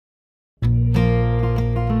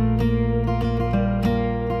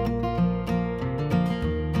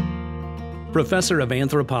Professor of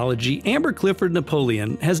anthropology Amber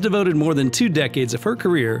Clifford-Napoleone has devoted more than 2 decades of her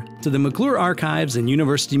career to the McClure Archives and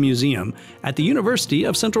University Museum at the University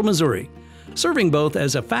of Central Missouri. Serving both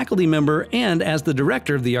as a faculty member and as the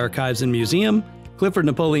director of the Archives and Museum,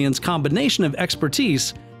 Clifford-Napoleone's combination of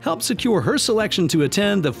expertise helped secure her selection to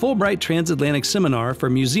attend the Fulbright Transatlantic Seminar for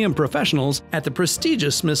museum professionals at the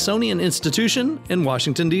prestigious Smithsonian Institution in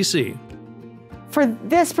Washington, D.C. For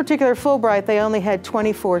this particular Fulbright, they only had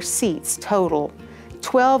 24 seats total.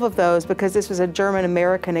 12 of those, because this was a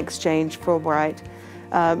German-American exchange Fulbright,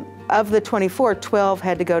 of the 24, 12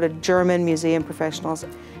 had to go to German museum professionals.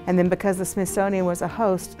 And then because the Smithsonian was a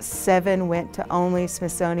host, 7 went to only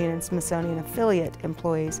Smithsonian and Smithsonian affiliate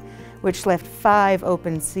employees, which left 5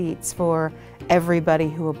 open seats for everybody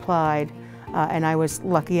who applied. And I was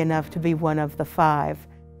lucky enough to be one of the 5.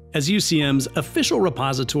 As UCM's official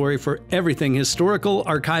repository for everything historical,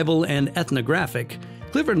 archival, and ethnographic,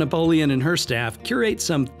 Clifford-Napoleone and her staff curate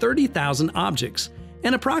some 30,000 objects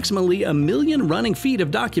and approximately 1 million running feet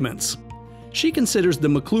of documents. She considers the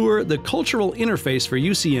McClure the cultural interface for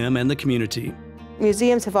UCM and the community.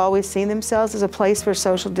 Museums have always seen themselves as a place where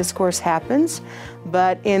social discourse happens,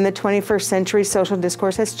 but in the 21st century, social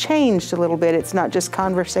discourse has changed a little bit. It's not just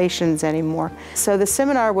conversations anymore. So the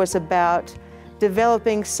seminar was about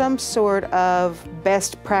developing some sort of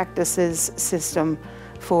best practices system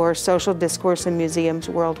for social discourse in museums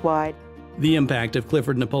worldwide. The impact of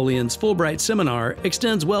Clifford-Napoleone's Fulbright Seminar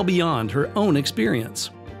extends well beyond her own experience.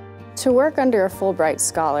 To work under a Fulbright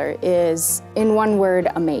scholar is, in one word,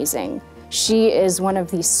 amazing. She is one of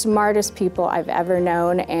the smartest people I've ever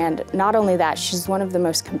known, and not only that, she's one of the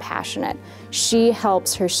most compassionate. She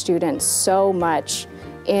helps her students so much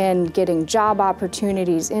in getting job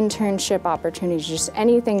opportunities, internship opportunities, just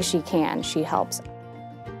anything she can, she helps.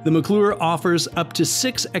 The McClure offers up to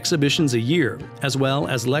 6 exhibitions a year, as well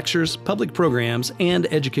as lectures, public programs, and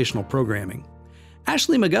educational programming.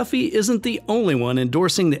 Ashley McGuffey isn't the only one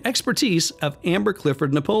endorsing the expertise of Amber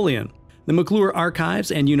Clifford-Napoleone. The McClure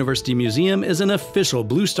Archives and University Museum is an official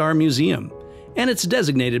Blue Star museum, and it's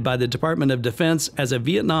designated by the Department of Defense as a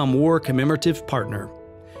Vietnam War commemorative partner.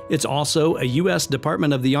 It's also a U.S.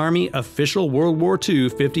 Department of the Army official World War II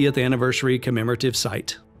 50th anniversary commemorative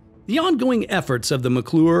site. The ongoing efforts of the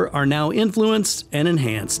McClure are now influenced and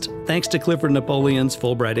enhanced thanks to Clifford-Napoleone's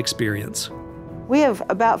Fulbright experience. We have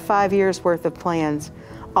about 5 years worth of plans,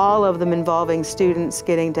 all of them involving students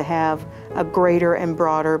getting to have a greater and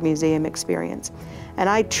broader museum experience. And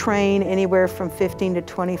I train anywhere from 15 to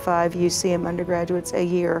 25 UCM undergraduates a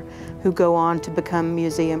year who go on to become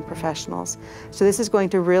museum professionals. So this is going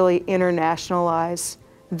to really internationalize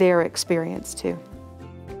their experience too.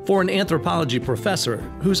 For an anthropology professor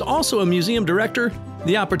who's also a museum director,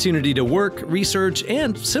 the opportunity to work, research,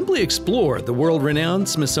 and simply explore the world-renowned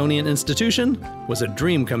Smithsonian Institution was a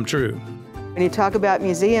dream come true. When you talk about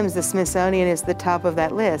museums, the Smithsonian is the top of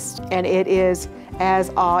that list, and it is as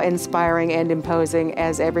awe-inspiring and imposing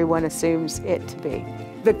as everyone assumes it to be.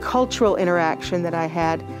 The cultural interaction that I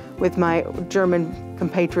had with my German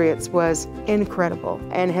compatriots was incredible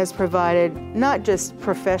and has provided not just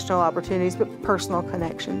professional opportunities, but personal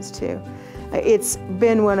connections too. It's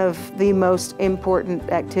been one of the most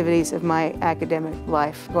important activities of my academic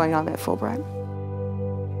life, going on that Fulbright.